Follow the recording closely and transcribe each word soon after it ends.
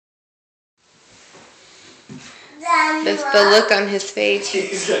The look on his face.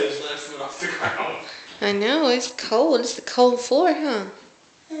 He's got his left foot off the ground. I know, it's cold. It's the cold floor, huh?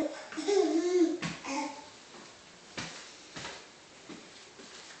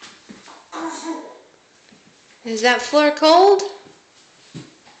 Is that floor cold?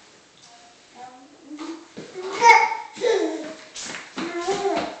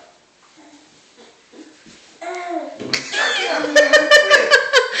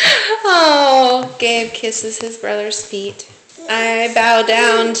 Oh, Gabe kisses his brother's feet. I bow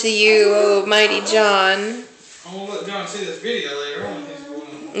down to you, oh mighty John. I'm gonna let John see this video later on.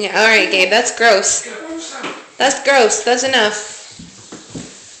 Yeah, alright, Gabe, that's gross. That's gross. That's enough.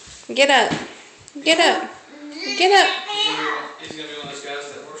 Get up. Get up. Get up. He's gonna be one of those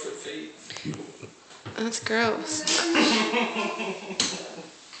guys that worship feet. That's gross.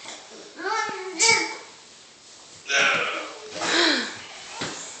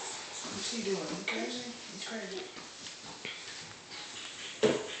 What's he doing? He crazy? He's crazy.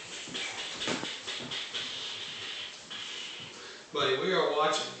 Buddy, we are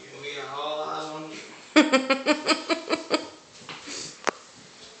watching you. We got all eyes on you.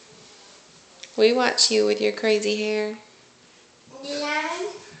 We watch you with your crazy hair.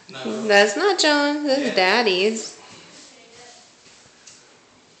 No. That's not John. That's Daddy's.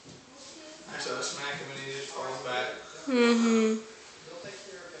 Actually, I smack him and he just falls back. Mm-hmm.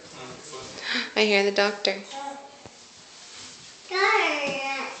 I hear the doctor.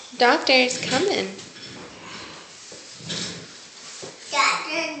 Doctor's coming.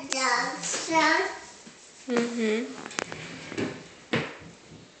 Mm-hmm.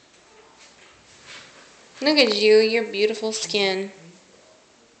 Look at you, your beautiful skin.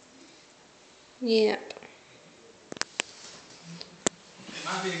 Yep. It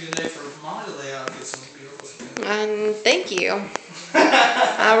might be a good day for Mom to lay out and get some beautiful skin. Thank you.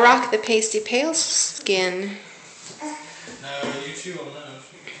 I rock the pasty pale skin. No, you chew on those.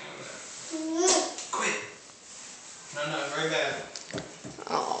 Quit. No, very bad.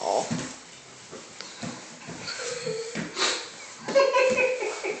 Oh.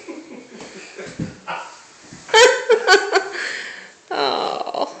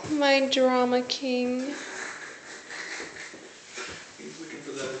 Oh, my drama king. He's looking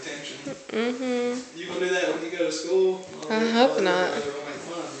for that attention. Mm-hmm. You gonna do that when you go to school? I hope not. They'll make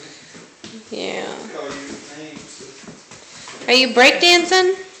fun of you. Yeah. Call you names. Are you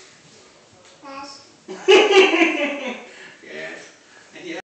breakdancing?